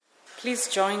Please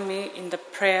join me in the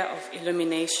prayer of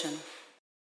illumination.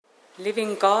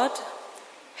 Living God,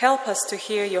 help us to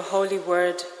hear your holy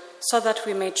word so that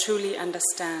we may truly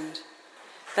understand.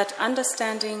 That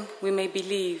understanding we may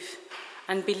believe,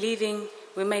 and believing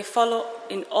we may follow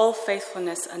in all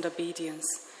faithfulness and obedience,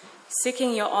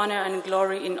 seeking your honor and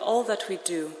glory in all that we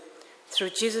do. Through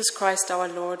Jesus Christ our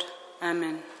Lord.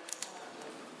 Amen.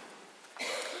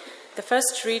 The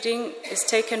first reading is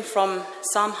taken from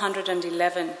Psalm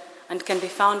 111 and can be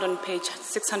found on page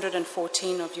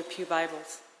 614 of your Pew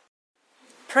Bibles.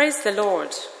 Praise the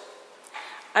Lord.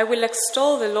 I will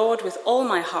extol the Lord with all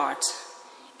my heart,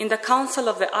 in the council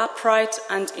of the upright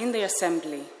and in the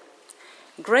assembly.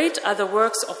 Great are the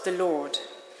works of the Lord.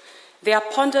 They are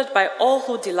pondered by all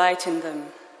who delight in them.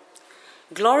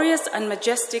 Glorious and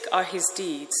majestic are his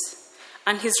deeds,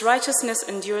 and his righteousness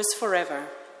endures forever.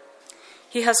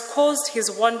 He has caused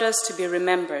his wonders to be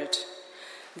remembered.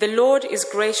 The Lord is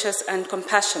gracious and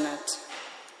compassionate.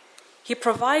 He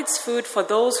provides food for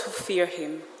those who fear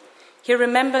him. He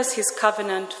remembers his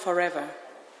covenant forever.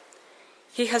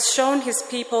 He has shown his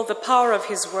people the power of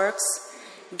his works,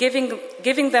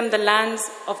 giving them the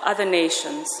lands of other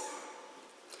nations.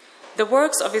 The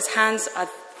works of his hands are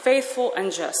faithful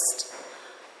and just.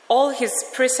 All his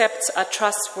precepts are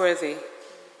trustworthy.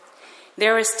 They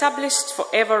are established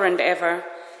forever and ever,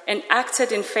 and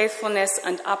acted in faithfulness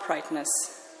and uprightness.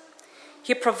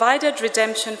 He provided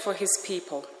redemption for his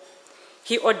people.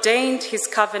 He ordained his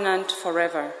covenant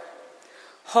forever.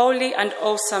 Holy and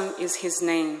awesome is his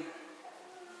name.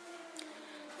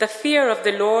 The fear of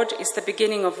the Lord is the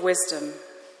beginning of wisdom.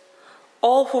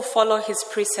 All who follow his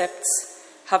precepts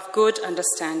have good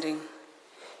understanding.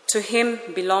 To him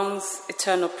belongs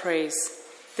eternal praise.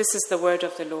 This is the word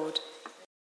of the Lord.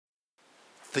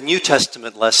 The New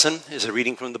Testament lesson is a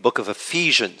reading from the book of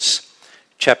Ephesians,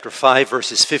 chapter 5,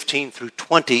 verses 15 through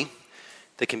 20,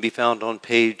 that can be found on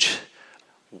page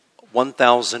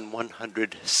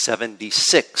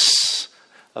 1176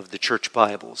 of the Church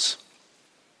Bibles.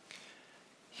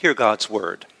 Hear God's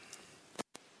word.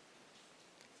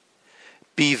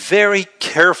 Be very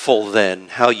careful then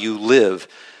how you live,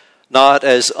 not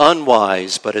as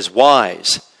unwise, but as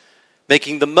wise,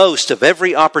 making the most of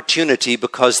every opportunity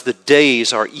because the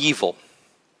days are evil.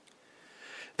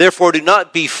 Therefore, do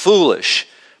not be foolish,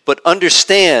 but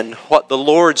understand what the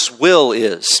Lord's will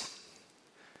is.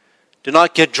 Do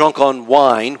not get drunk on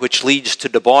wine, which leads to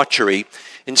debauchery.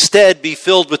 Instead, be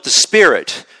filled with the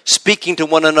Spirit, speaking to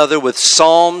one another with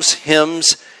psalms,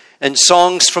 hymns, and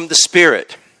songs from the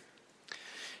Spirit.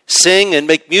 Sing and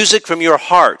make music from your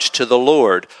heart to the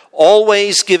Lord,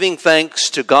 always giving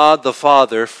thanks to God the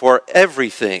Father for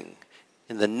everything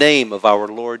in the name of our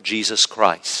Lord Jesus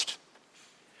Christ.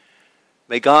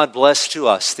 May God bless to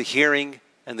us the hearing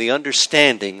and the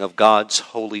understanding of God's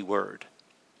holy word.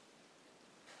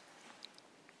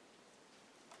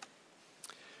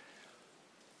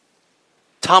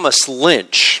 Thomas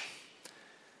Lytch,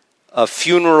 a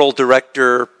funeral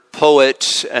director,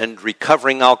 poet, and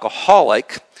recovering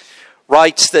alcoholic,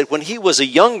 writes that when he was a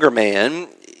younger man,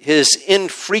 his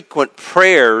infrequent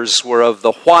prayers were of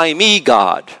the "why me,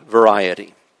 God"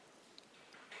 variety.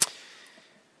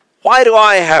 Why do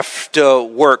I have to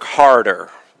work harder,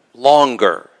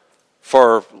 longer,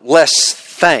 for less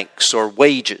thanks or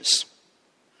wages?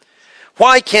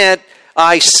 Why can't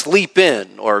I sleep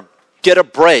in or get a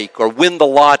break or win the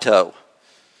lotto?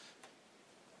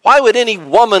 Why would any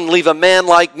woman leave a man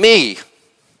like me?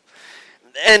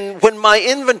 And when my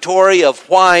inventory of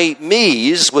why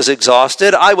me's was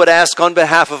exhausted, I would ask on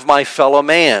behalf of my fellow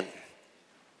man.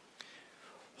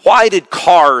 Why did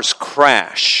cars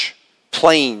crash,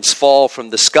 planes fall from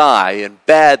the sky, and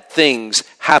bad things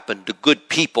happen to good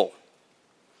people?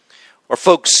 Or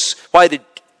why did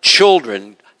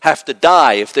children have to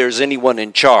die if there's anyone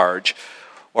in charge?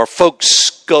 Or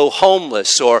folks go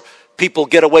homeless, or people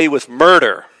get away with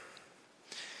murder?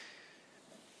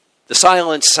 The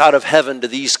silence out of heaven to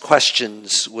these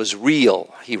questions was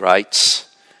real, he writes.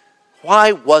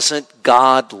 Why wasn't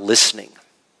God listening?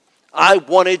 I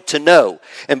wanted to know.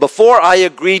 And before I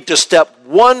agreed to step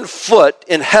 1 foot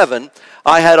in heaven,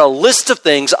 I had a list of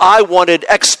things I wanted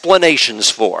explanations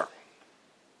for.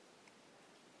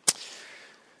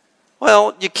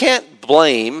 Well, you can't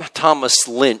blame Thomas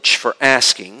Lytch for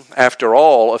asking. After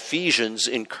all, Ephesians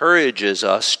encourages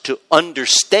us to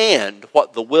understand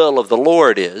what the will of the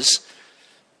Lord is,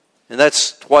 and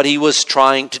that's what he was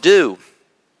trying to do.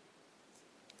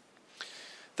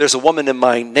 There's a woman in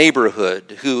my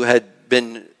neighborhood who had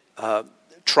been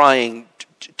trying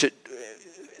to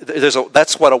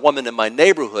that's what a woman in my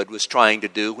neighborhood was trying to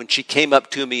do when she came up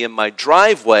to me in my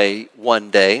driveway one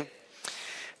day,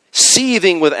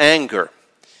 seething with anger.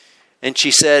 And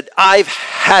she said, "I've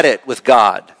had it with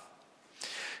God."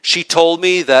 She told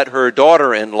me that her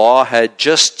daughter-in-law had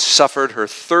just suffered her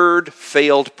third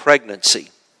failed pregnancy.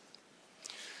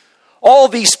 All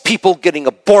these people getting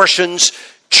abortions,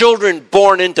 children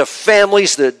born into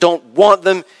families that don't want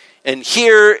them, and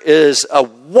here is a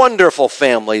wonderful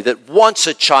family that wants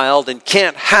a child and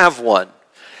can't have one.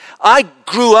 I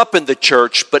grew up in the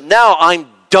church, but now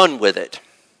I'm done with it.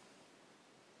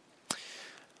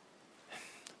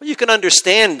 Well, you can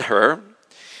understand her.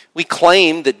 We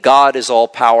claim that God is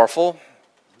all-powerful,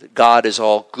 that God is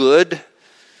all good.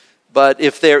 But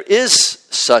if there is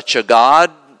such a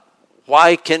God,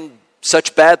 why can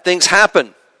such bad things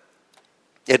happen?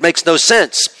 It makes no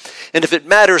sense. And if it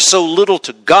matters so little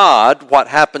to God what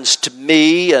happens to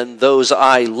me and those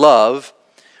I love,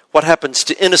 what happens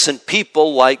to innocent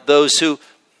people like those who,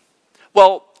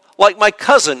 like my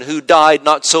cousin who died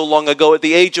not so long ago at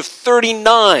the age of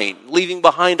 39, leaving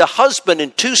behind a husband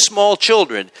and 2 small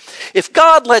children. If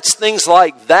God lets things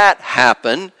like that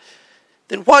happen,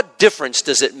 then what difference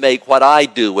does it make what I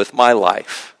do with my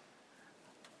life?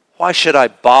 Why should I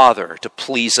bother to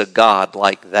please a God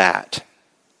like that?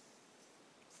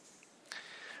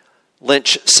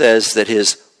 Lytch says that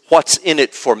his "what's in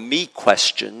it for me"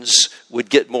 questions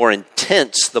would get more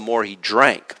intense the more he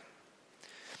drank.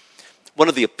 One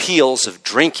of the appeals of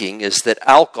drinking is that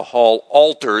alcohol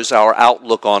alters our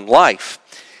outlook on life.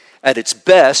 At its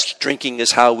best, drinking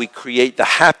is how we create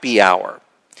the happy hour.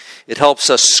 It helps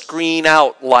us screen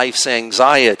out life's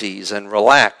anxieties and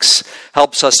relax,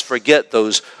 helps us forget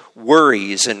those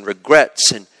worries and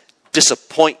regrets and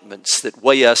disappointments that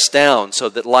weigh us down so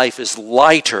that life is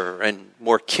lighter and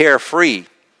more carefree.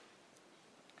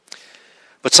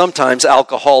 But sometimes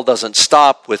alcohol doesn't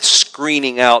stop with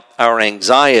screening out our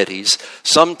anxieties.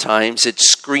 Sometimes it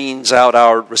screens out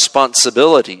our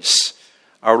responsibilities,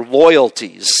 our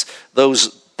loyalties, those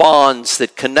bonds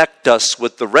that connect us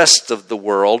with the rest of the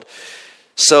world,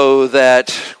 so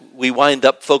that we wind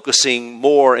up focusing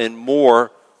more and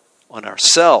more on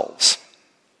ourselves.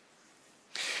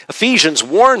 Ephesians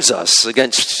warns us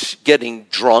against getting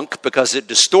drunk because it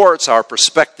distorts our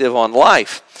perspective on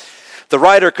life. The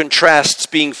writer contrasts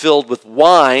being filled with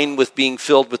wine with being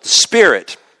filled with the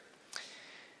Spirit.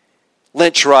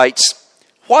 Lytch writes,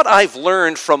 "What I've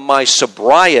learned from my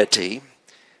sobriety,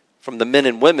 from the men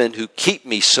and women who keep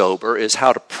me sober, is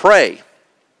how to pray.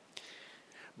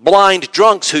 Blind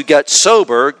drunks who get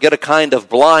sober get a kind of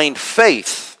blind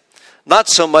faith, not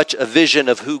so much a vision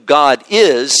of who God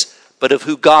is, but of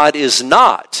who God is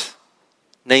not,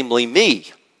 namely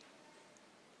me."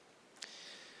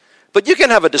 But you can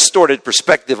have a distorted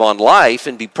perspective on life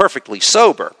and be perfectly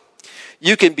sober.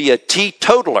 You can be a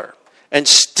teetotaler and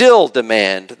still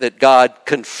demand that God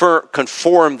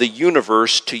conform the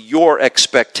universe to your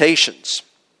expectations.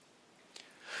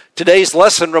 Today's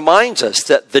lesson reminds us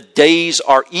that the days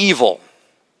are evil.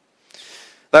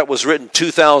 That was written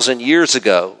 2,000 years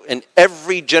ago, and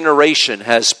every generation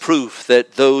has proof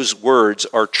that those words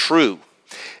are true.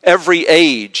 Every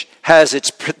age has its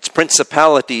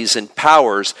principalities and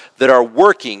powers that are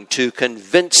working to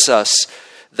convince us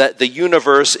that the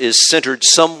universe is centered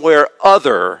somewhere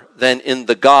other than in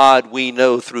the God we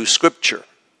know through Scripture.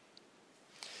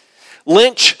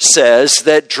 Lytch says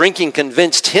that drinking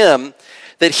convinced him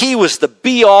that he was the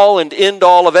be-all and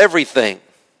end-all of everything.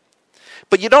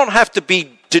 But you don't have to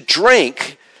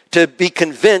drink to be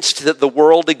convinced that the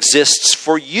world exists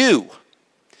for you.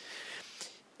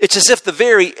 It's as if the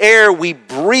very air we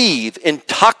breathe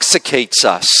intoxicates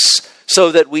us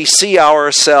so that we see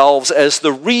ourselves as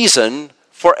the reason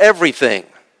for everything.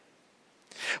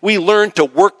 We learn to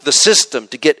work the system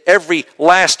to get every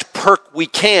last perk we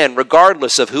can,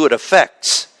 regardless of who it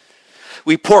affects.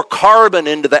 We pour carbon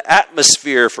into the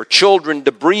atmosphere for children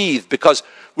to breathe because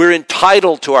we're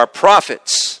entitled to our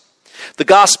profits. The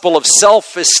gospel of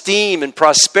self-esteem and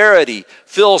prosperity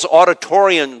fills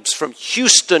auditoriums from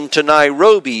Houston to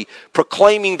Nairobi,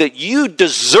 proclaiming that you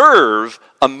deserve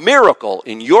a miracle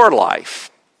in your life.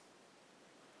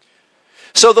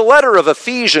 So the letter of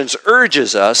Ephesians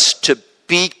urges us to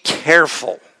be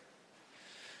careful.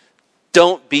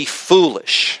 Don't be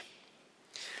foolish.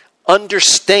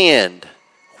 Understand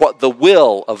what the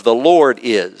will of the Lord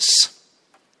is.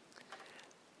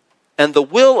 And the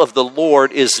will of the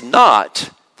Lord is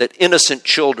not that innocent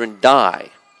children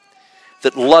die,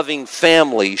 that loving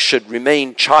families should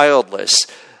remain childless,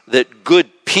 that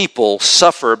good people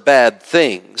suffer bad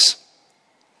things.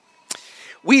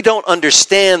 We don't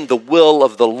understand the will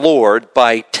of the Lord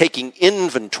by taking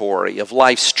inventory of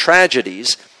life's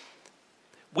tragedies.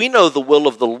 We know the will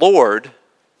of the Lord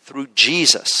through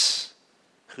Jesus,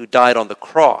 who died on the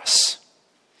cross.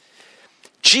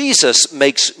 Jesus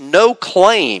makes no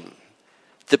claim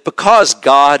that because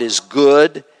God is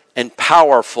good and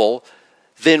powerful,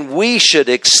 then we should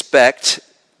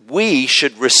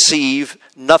receive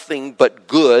nothing but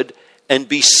good and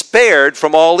be spared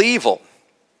from all evil.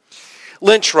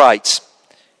 Lytch writes,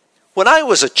 "When I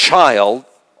was a child,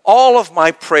 all of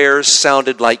my prayers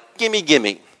sounded like gimme,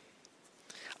 gimme.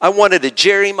 I wanted a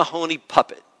Jerry Mahoney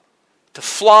puppet to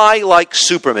fly like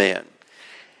Superman,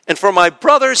 and for my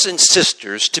brothers and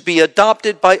sisters to be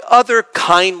adopted by other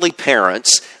kindly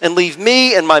parents and leave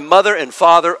me and my mother and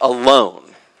father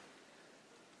alone.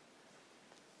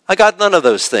 I got none of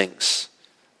those things.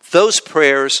 Those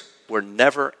prayers were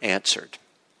never answered."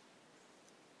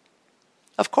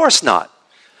 Of course not,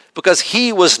 because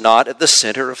he was not at the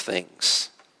center of things.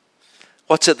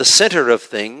 What's at the center of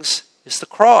things is the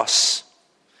cross,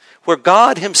 where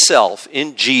God himself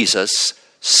in Jesus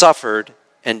suffered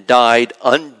and died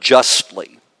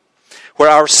unjustly, where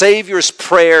our Savior's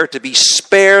prayer to be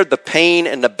spared the pain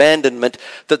and abandonment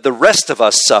that the rest of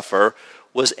us suffer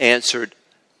was answered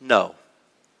no,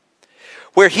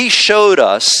 where he showed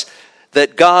us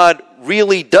that God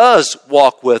really does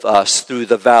walk with us through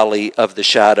the valley of the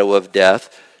shadow of death,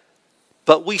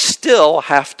 but we still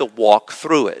have to walk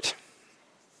through it.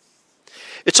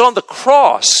 It's on the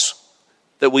cross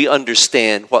that we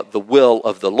understand what the will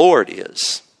of the Lord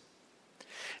is.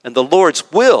 And the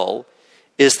Lord's will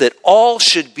is that all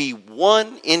should be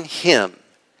one in him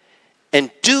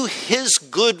and do his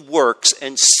good works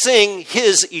and sing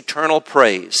his eternal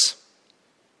praise.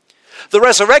 The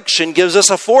resurrection gives us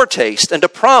a foretaste and a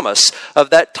promise of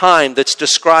that time that's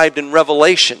described in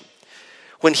Revelation,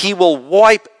 when he will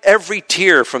wipe every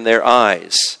tear from their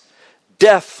eyes.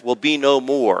 Death will be no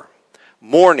more.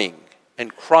 Mourning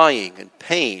and crying and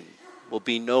pain will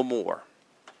be no more.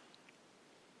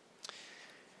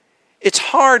 It's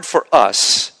hard for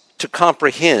us to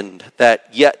comprehend that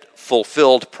yet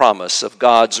fulfilled promise of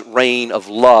God's reign of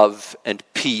love and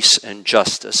peace and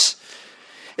justice,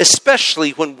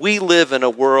 especially when we live in a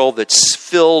world that's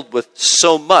filled with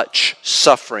so much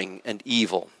suffering and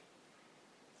evil.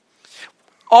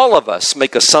 All of us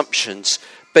make assumptions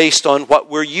based on what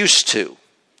we're used to,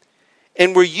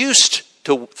 and we're used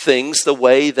to things the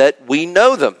way that we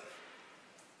know them.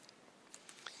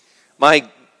 My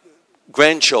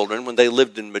grandchildren, when they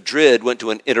lived in Madrid, went to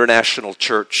an international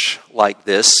church like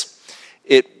this.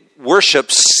 It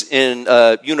worships in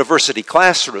a university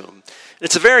classroom.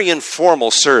 It's a very informal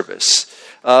service.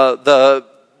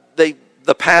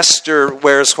 The pastor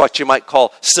wears what you might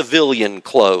call civilian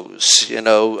clothes,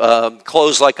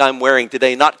 clothes like I'm wearing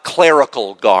today, not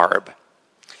clerical garb.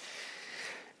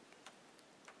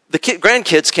 The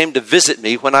grandkids came to visit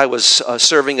me when I was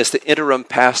serving as the interim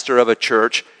pastor of a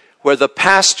church where the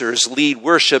pastors lead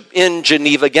worship in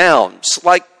Geneva gowns,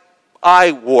 like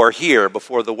I wore here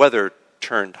before the weather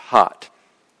turned hot.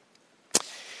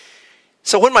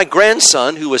 So when my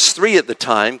grandson, who was 3 at the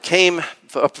time, came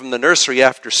up from the nursery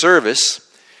after service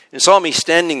and saw me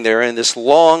standing there in this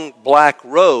long black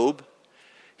robe,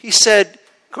 he said,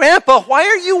 "Grandpa, why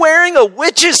are you wearing a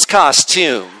witch's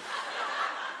costume?"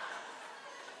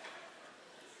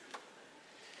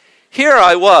 Here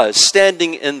I was,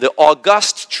 standing in the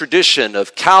august tradition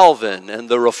of Calvin and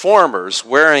the Reformers,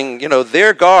 wearing,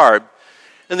 their garb.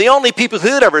 And the only people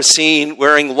who'd ever seen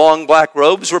wearing long black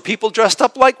robes were people dressed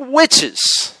up like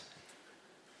witches.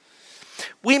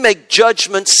 We make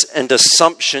judgments and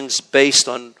assumptions based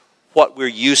on what we're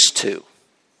used to.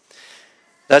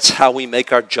 That's how we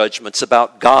make our judgments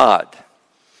about God.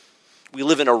 We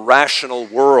live in a rational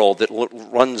world that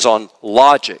runs on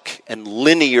logic and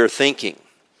linear thinking.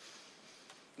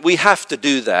 We have to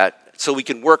do that so we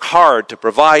can work hard to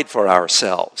provide for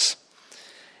ourselves.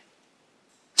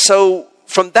 So,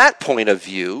 from that point of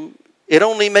view, it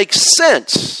only makes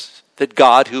sense that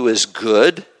God who is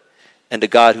good, and a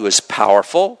God who is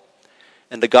powerful,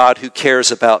 and a God who cares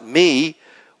about me,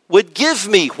 would give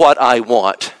me what I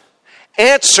want,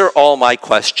 answer all my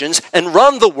questions, and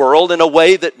run the world in a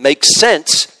way that makes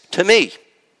sense to me.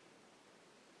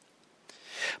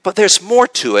 But there's more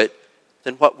to it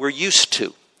than what we're used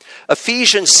to.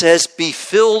 Ephesians says, be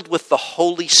filled with the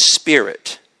Holy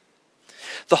Spirit.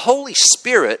 The Holy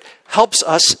Spirit helps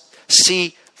us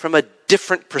see from a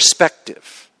different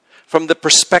perspective, from the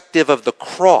perspective of the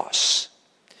cross,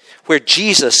 where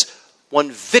Jesus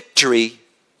won victory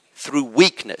through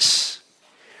weakness,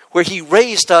 where he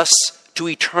raised us to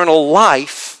eternal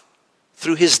life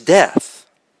through his death.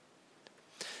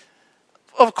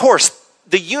 Of course,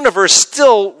 the universe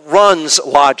still runs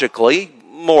logically,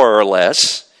 more or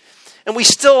less, and we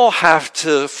still have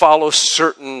to follow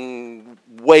certain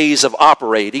ways of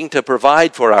operating to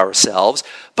provide for ourselves.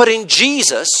 But in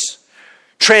Jesus,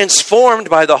 transformed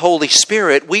by the Holy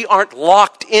Spirit, we aren't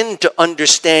locked into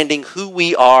understanding who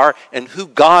we are and who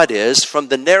God is from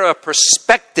the narrow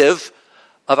perspective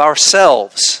of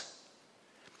ourselves.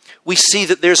 We see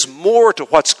that there's more to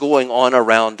what's going on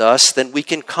around us than we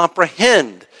can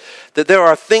comprehend. That there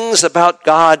are things about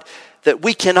God that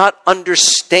we cannot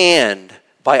understand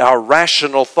by our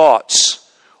rational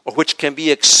thoughts, or which can be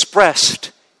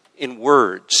expressed in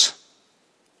words.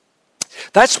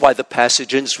 That's why the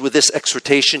passage ends with this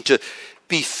exhortation to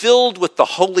be filled with the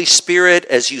Holy Spirit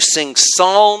as you sing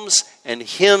psalms and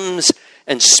hymns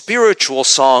and spiritual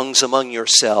songs among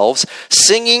yourselves,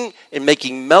 singing and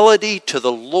making melody to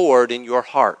the Lord in your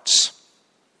hearts.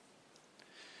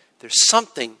 There's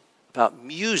something about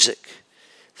music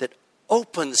that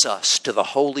opens us to the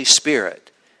Holy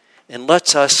Spirit and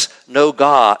lets us know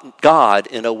God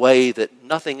in a way that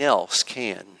nothing else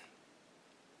can.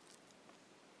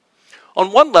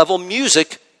 On one level,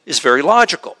 music is very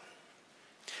logical.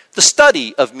 The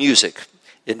study of music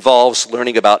involves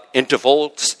learning about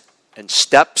intervals and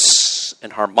steps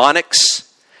and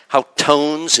harmonics, how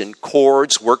tones and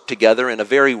chords work together in a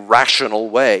very rational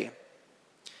way.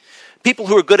 People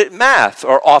who are good at math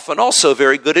are often also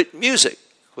very good at music,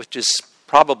 which is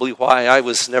probably why I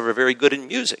was never very good in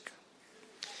music.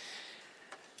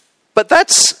 But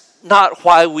that's not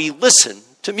why we listen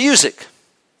to music.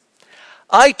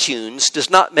 iTunes does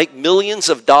not make millions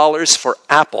of dollars for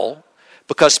Apple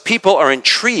because people are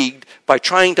intrigued by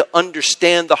trying to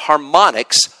understand the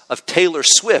harmonics of Taylor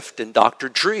Swift and Dr.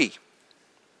 Dre.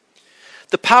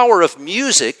 The power of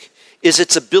music is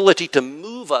its ability to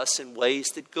move us in ways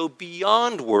that go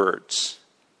beyond words.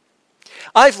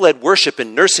 I've led worship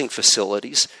in nursing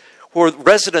facilities where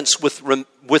residents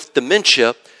with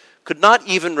dementia could not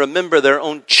even remember their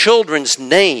own children's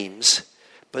names,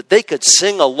 but they could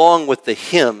sing along with the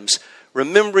hymns,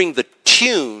 remembering the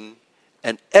tune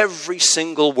and every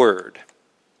single word.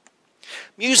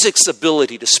 Music's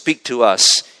ability to speak to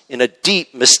us in a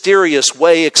deep, mysterious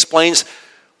way explains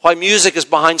why music is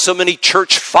behind so many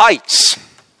church fights.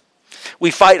 We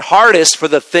fight hardest for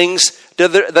the things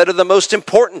that are the most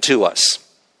important to us.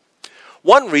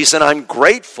 One reason I'm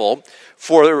grateful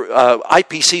for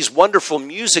IPC's wonderful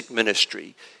music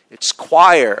ministry, its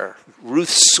choir,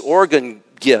 Ruth's organ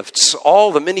gifts,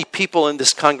 all the many people in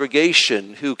this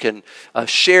congregation who can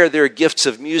share their gifts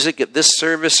of music at this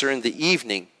service or in the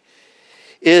evening,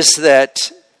 is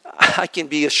that I can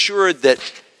be assured that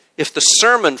if the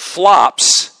sermon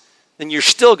flops, then you're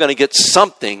still going to get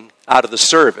something out of the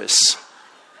service.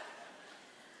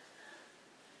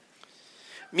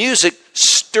 Music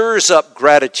stirs up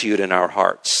gratitude in our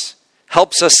hearts,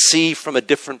 helps us see from a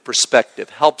different perspective,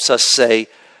 helps us say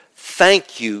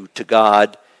thank you to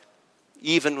God,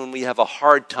 even when we have a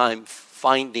hard time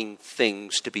finding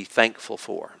things to be thankful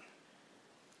for.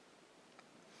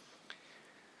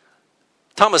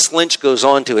 Thomas Lytch goes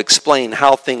on to explain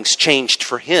how things changed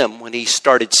for him when he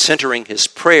started centering his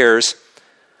prayers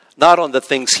not on the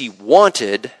things he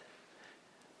wanted,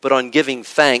 but on giving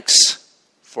thanks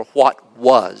for what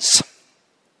was.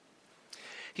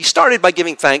 He started by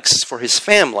giving thanks for his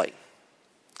family,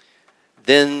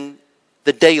 then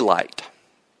the daylight,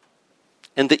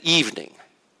 and the evening,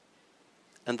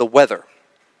 and the weather.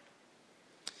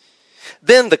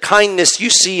 Then the kindness you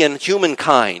see in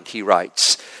humankind, he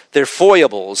writes, their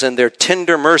foibles and their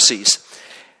tender mercies.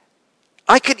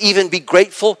 I could even be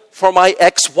grateful for my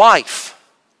ex-wife,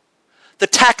 the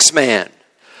tax man,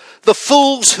 the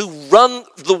fools who run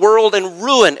the world and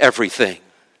ruin everything.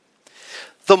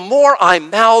 The more I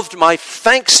mouthed my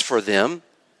thanks for them,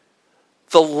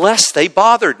 the less they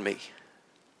bothered me.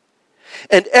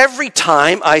 And every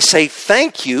time I say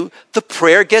thank you, the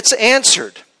prayer gets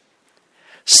answered.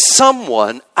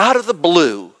 Someone out of the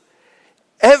blue,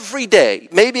 every day,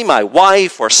 maybe my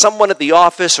wife or someone at the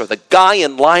office or the guy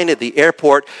in line at the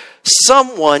airport,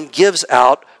 someone gives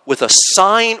out with a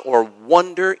sign or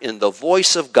wonder in the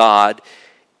voice of God,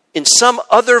 in some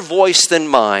other voice than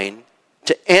mine,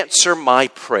 to answer my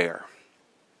prayer.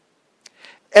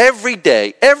 Every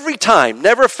day, every time,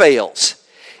 never fails.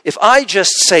 If I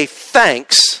just say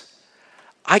thanks,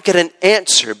 I get an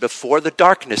answer before the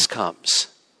darkness comes.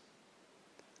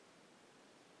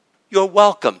 You're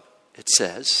welcome, it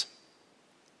says.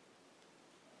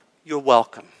 You're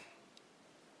welcome.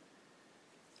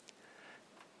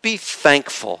 Be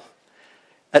thankful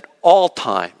at all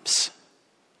times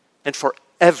and for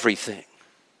everything.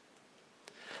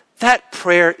 That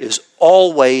prayer is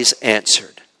always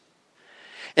answered.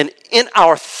 And in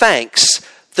our thanks,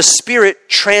 the Spirit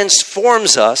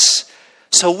transforms us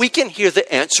so we can hear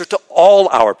the answer to all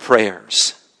our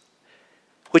prayers,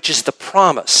 which is the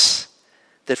promise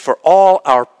that for all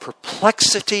our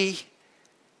perplexity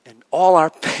and all our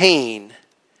pain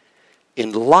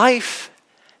in life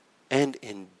and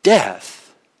in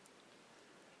death,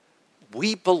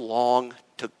 we belong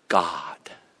to God.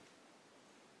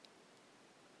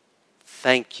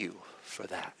 Thank you for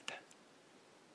that.